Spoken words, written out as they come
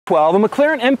2012, a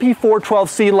McLaren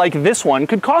MP4-12C like this one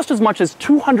could cost as much as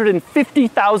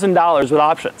 $250,000 with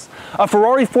options. A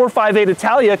Ferrari 458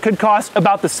 Italia could cost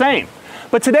about the same.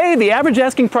 But today, the average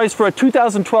asking price for a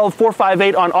 2012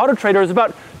 458 on AutoTrader is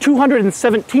about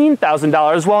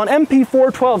 $217,000, while an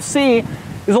MP4-12C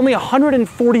is only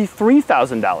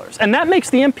 $143,000. And that makes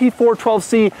the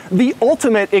MP4-12C the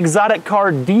ultimate exotic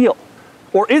car deal.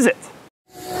 Or is it?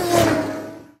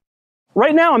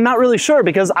 Right now, I'm not really sure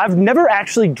because I've never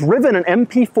actually driven an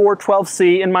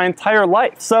MP4-12C in my entire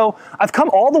life. So I've come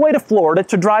all the way to Florida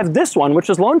to drive this one, which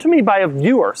was loaned to me by a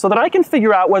viewer, so that I can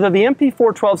figure out whether the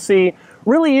MP4-12C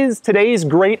really is today's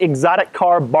great exotic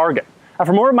car bargain. Now,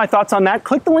 for more of my thoughts on that,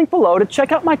 click the link below to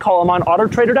check out my column on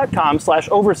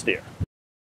autotrader.com/oversteer.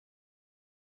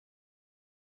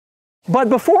 But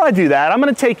before I do that, I'm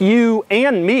going to take you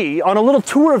and me on a little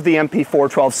tour of the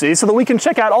MP4-12C so that we can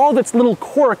check out all of its little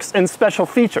quirks and special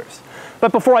features.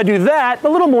 But before I do that, a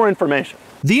little more information.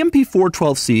 The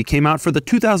MP4-12C came out for the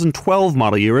 2012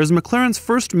 model year as McLaren's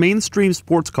first mainstream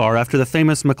sports car after the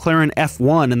famous McLaren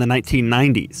F1 in the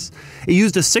 1990s. It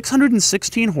used a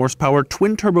 616 horsepower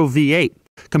twin-turbo V8.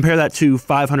 Compare that to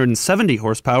 570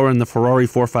 horsepower in the Ferrari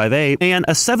 458 and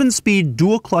a 7-speed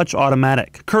dual-clutch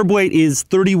automatic. Curb weight is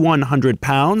 3,100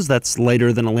 pounds, that's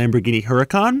lighter than a Lamborghini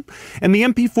Huracan, and the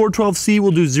MP4-12C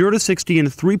will do 0 to 60 in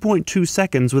 3.2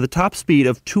 seconds with a top speed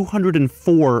of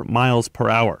 204 miles per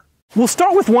hour. We'll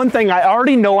start with one thing I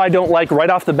already know I don't like right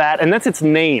off the bat, and that's its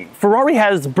name. Ferrari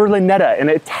has Berlinetta and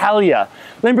Italia.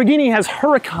 Lamborghini has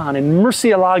Huracan and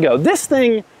Murcielago. This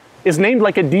thing is named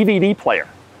like a DVD player.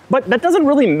 But that doesn't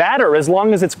really matter as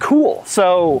long as it's cool.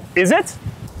 So, is it?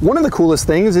 One of the coolest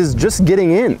things is just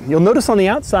getting in. You'll notice on the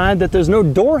outside that there's no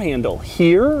door handle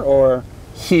here, or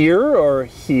here, or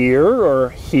here, or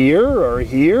here, or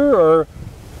here, or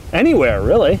anywhere,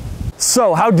 really.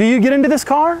 So, how do you get into this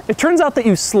car? It turns out that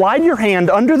you slide your hand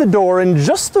under the door in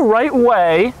just the right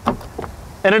way,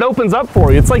 and it opens up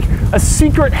for you. It's like a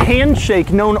secret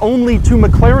handshake known only to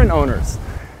McLaren owners,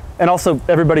 and also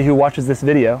everybody who watches this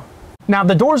video. Now,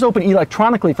 the doors open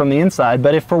electronically from the inside,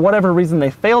 but if for whatever reason they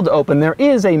fail to open, there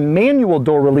is a manual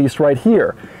door release right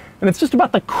here. And it's just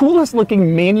about the coolest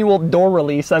looking manual door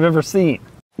release I've ever seen.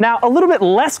 Now, a little bit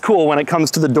less cool when it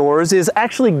comes to the doors is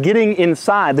actually getting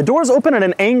inside. The doors open at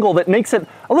an angle that makes it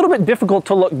a little bit difficult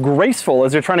to look graceful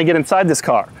as you're trying to get inside this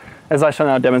car, as I shall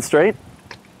now demonstrate.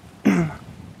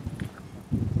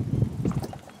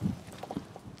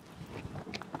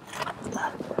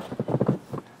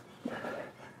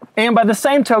 And by the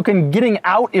same token, getting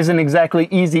out isn't exactly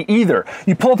easy either.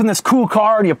 You pull up in this cool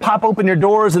car and you pop open your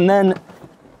doors and then...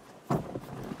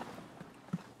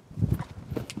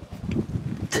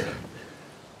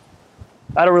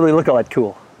 I don't really look all that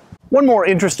cool. One more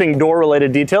interesting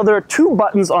door-related detail, there are two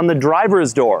buttons on the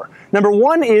driver's door. Number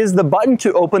one is the button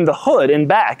to open the hood and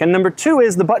back, and number two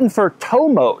is the button for tow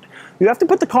mode. You have to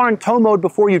put the car in tow mode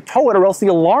before you tow it or else the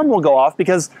alarm will go off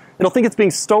because it'll think it's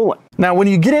being stolen. Now, when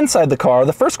you get inside the car,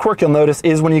 the first quirk you'll notice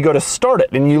is when you go to start it,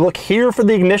 and you look here for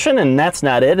the ignition, and that's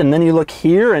not it, and then you look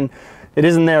here, and it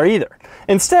isn't there either.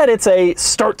 Instead, it's a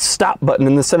start-stop button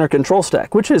in the center control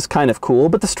stack, which is kind of cool,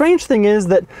 but the strange thing is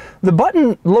that the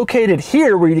button located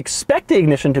here, where you'd expect the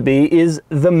ignition to be, is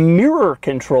the mirror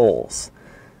controls.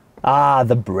 Ah,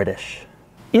 the British.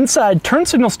 Inside, turn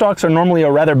signal stalks are normally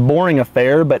a rather boring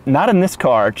affair, but not in this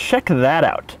car. Check that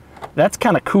out. That's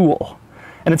kind of cool.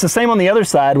 And it's the same on the other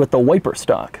side with the wiper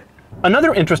stalk.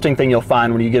 Another interesting thing you'll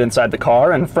find when you get inside the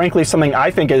car, and frankly something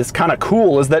I think is kind of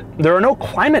cool, is that there are no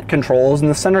climate controls in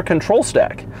the center control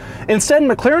stack. Instead,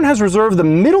 McLaren has reserved the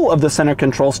middle of the center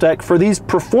control stack for these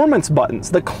performance buttons.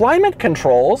 The climate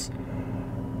controls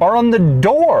are on the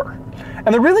door.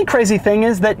 And the really crazy thing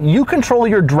is that you control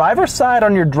your driver's side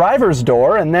on your driver's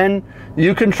door, and then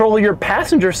you control your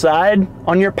passenger side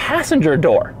on your passenger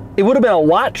door. It would have been a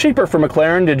lot cheaper for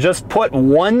McLaren to just put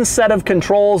one set of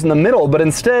controls in the middle, but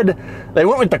instead they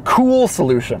went with the cool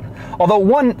solution. Although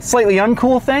one slightly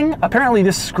uncool thing, apparently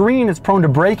this screen is prone to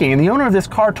breaking, and the owner of this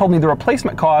car told me the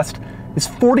replacement cost is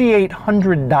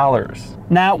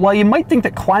 $4,800. Now, while you might think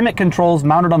that climate controls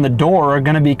mounted on the door are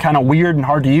going to be kind of weird and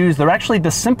hard to use, they're actually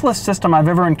the simplest system I've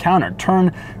ever encountered.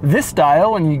 Turn this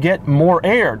dial and you get more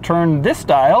air. Turn this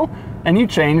dial and you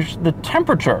change the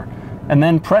temperature. And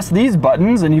then press these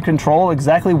buttons and you control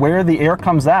exactly where the air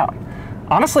comes out.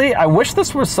 Honestly, I wish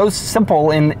this was so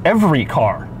simple in every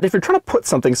car. If you're trying to put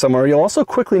something somewhere, you'll also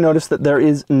quickly notice that there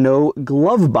is no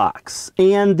glove box,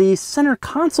 and the center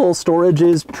console storage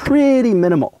is pretty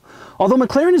minimal. although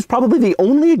McLaren is probably the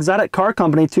only exotic car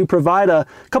company to provide a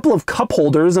couple of cup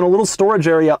holders and a little storage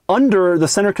area under the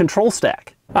center control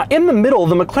stack. In the middle,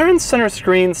 the McLaren center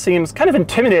screen seems kind of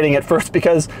intimidating at first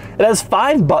because it has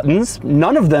 5 buttons,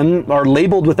 none of them are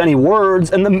labeled with any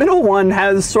words, and the middle one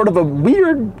has sort of a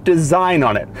weird design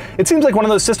on it. It seems like one of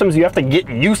those systems you have to get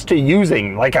used to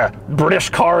using, like a British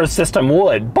Cars system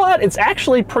would, but it's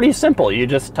actually pretty simple. You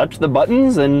just touch the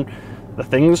buttons and the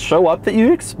things show up that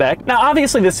you'd expect. Now,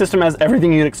 obviously this system has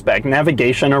everything you'd expect,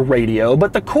 navigation or radio,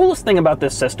 but the coolest thing about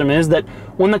this system is that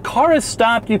when the car is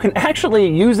stopped, you can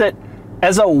actually use it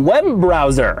as a web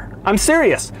browser. I'm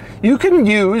serious. You can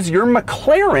use your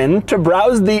McLaren to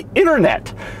browse the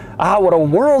internet. Ah, what a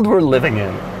world we're living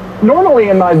in. Normally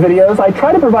in my videos, I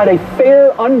try to provide a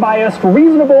fair, unbiased,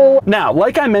 reasonable... Now,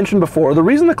 like I mentioned before, the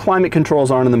reason the climate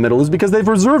controls aren't in the middle is because they've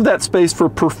reserved that space for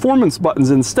performance buttons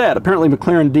instead. Apparently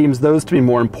McLaren deems those to be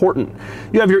more important.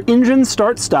 You have your engine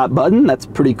start-stop button, that's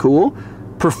pretty cool.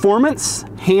 Performance,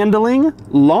 handling,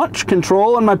 launch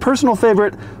control, and my personal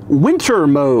favorite, winter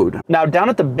mode. Now down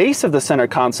at the base of the center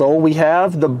console, we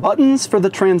have the buttons for the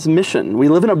transmission. We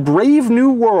live in a brave new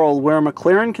world where a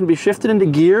McLaren can be shifted into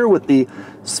gear with the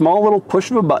small little push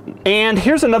of a button. And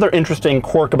here's another interesting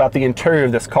quirk about the interior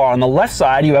of this car. On the left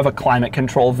side, you have a climate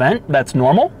control vent, that's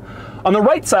normal. On the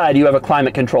right side, you have a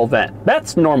climate control vent,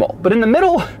 that's normal. But in the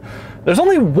middle, there's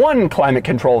only one climate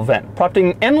control vent,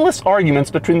 prompting endless arguments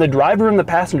between the driver and the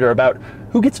passenger about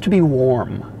who gets to be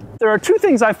warm. There are 2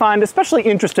 things I find especially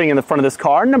interesting in the front of this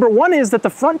car. Number 1 is that the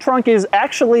front trunk is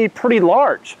actually pretty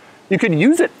large. You could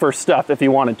use it for stuff if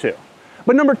you wanted to.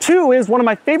 But number 2 is one of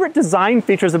my favorite design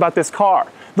features about this car.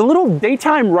 The little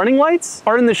daytime running lights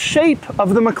are in the shape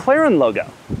of the McLaren logo.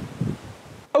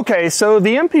 Okay, so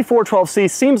the MP4-12C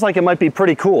seems like it might be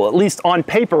pretty cool, at least on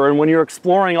paper and when you're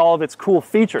exploring all of its cool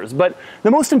features. But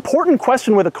the most important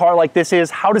question with a car like this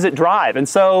is, how does it drive? And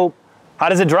so, how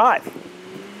does it drive?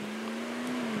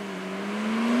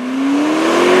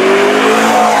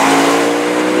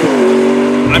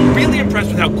 I'm really impressed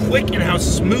with how quick and how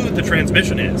smooth the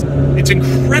transmission is. It's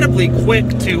incredibly quick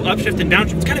to upshift and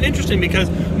downshift. It's kind of interesting because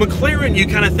McLaren, you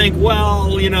kind of think,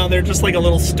 well, you know, they're just like a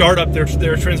little startup. Their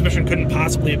transmission couldn't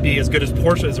possibly be as good as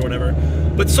Porsche's or whatever.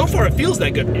 But so far it feels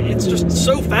that good. It's just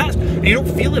so fast and you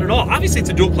don't feel it at all. Obviously it's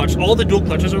a dual clutch. All the dual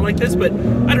clutches are like this, but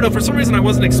I don't know, for some reason I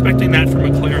wasn't expecting that from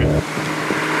McLaren.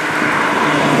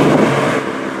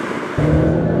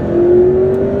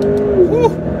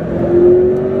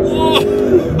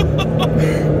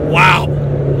 Wow,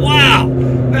 wow,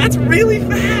 that's really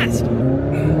fast.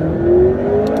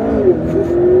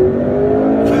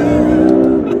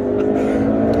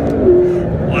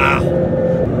 Wow,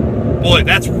 boy,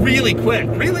 that's really quick,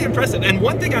 really impressive. And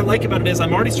one thing I like about it is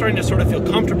I'm already starting to sort of feel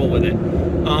comfortable with it.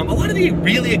 A lot of the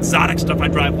really exotic stuff I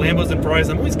drive, Lambos and Ferraris,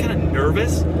 I'm always kind of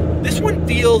nervous. This one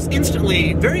feels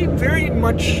instantly very, very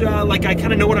much like I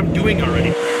kind of know what I'm doing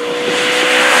already.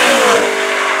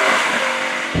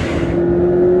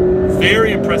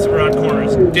 Very impressive around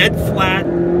corners. Dead flat.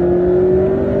 Wow.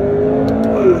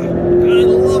 I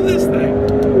love this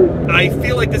thing. I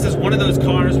feel like this is one of those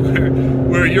cars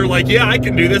where you're like, yeah, I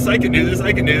can do this, I can do this,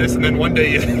 I can do this, and then one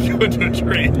day you go into a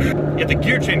train. Yeah, the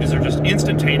gear changes are just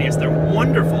instantaneous. They're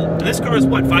wonderful. And this car is,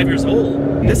 what, 5 years old?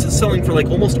 And this is selling for like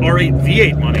almost R8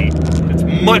 V8 money. It's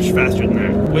much faster than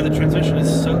that. The way the transmission is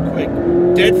so quick.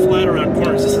 Dead flat around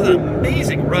corners. This is an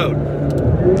amazing road.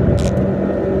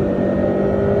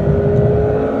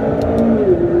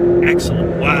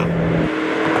 Excellent, wow.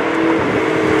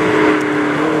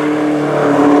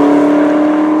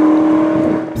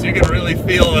 So you can really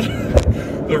feel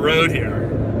the road here.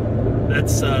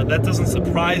 That doesn't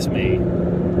surprise me,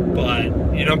 but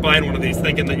you don't buy in one of these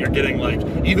thinking that you're getting like,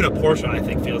 even a Porsche I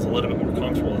think feels a little bit more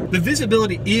comfortable. The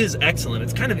visibility is excellent.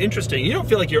 It's kind of interesting. You don't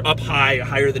feel like you're up high,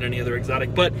 higher than any other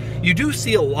exotic, but you do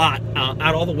see a lot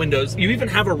out all the windows. You even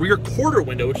have a rear quarter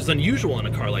window, which is unusual in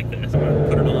a car like this. I'm gonna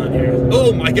put it on here.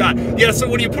 Oh my God. Yeah, so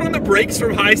when you put on the brakes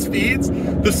from high speeds,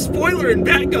 the spoiler in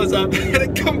back goes up and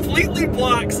it completely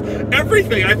blocks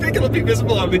everything. I think it'll be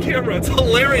visible on the camera. It's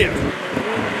hilarious.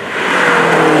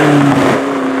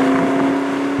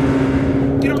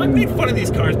 You know, I made fun of these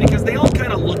cars because they all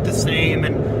kind of look the same,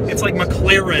 and it's like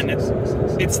McLaren.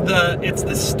 It's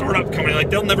the startup company. Like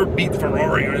they'll never beat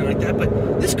Ferrari or anything like that.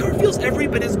 But this car feels every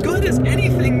bit as good as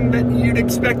anything that you'd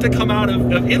expect to come out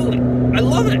of Italy. I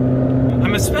love it.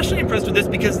 I'm especially impressed with this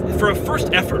because for a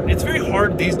first effort, it's very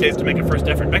hard these days to make a first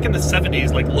effort. Back in the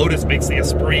 70s, like Lotus makes the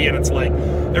Esprit and it's like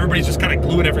everybody's just kind of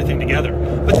gluing everything together.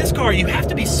 But this car, you have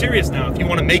to be serious now if you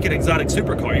want to make an exotic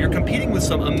supercar. You're competing with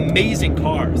some amazing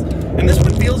cars. And this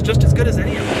one feels just as good as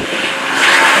any of them.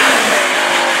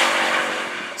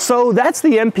 So that's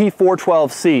the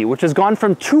MP4-12C, which has gone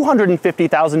from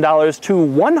 $250,000 to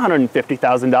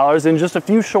 $150,000 in just a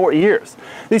few short years.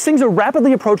 These things are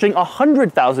rapidly approaching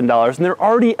 $100,000, and they're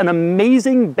already an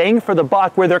amazing bang for the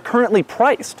buck where they're currently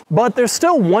priced. But there's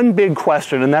still one big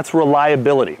question, and that's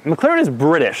reliability. McLaren is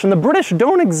British, and the British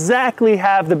don't exactly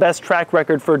have the best track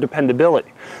record for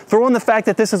dependability. Throw in the fact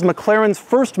that this is McLaren's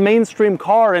first mainstream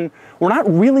car, and we're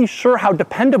not really sure how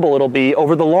dependable it'll be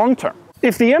over the long term.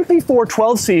 If the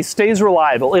MP4-12C stays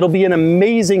reliable, it'll be an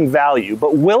amazing value,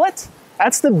 but will it?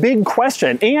 That's the big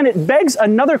question, and it begs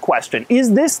another question.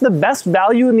 Is this the best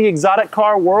value in the exotic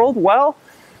car world? Well,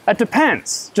 that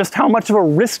depends. Just how much of a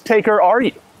risk taker are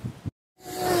you?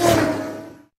 There's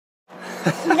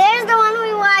the one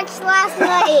we watched last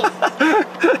night.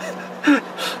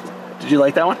 Did you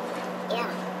like that one? Yeah.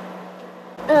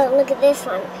 Oh, look at this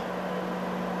one.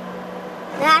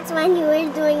 That's when you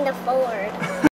were doing the forward.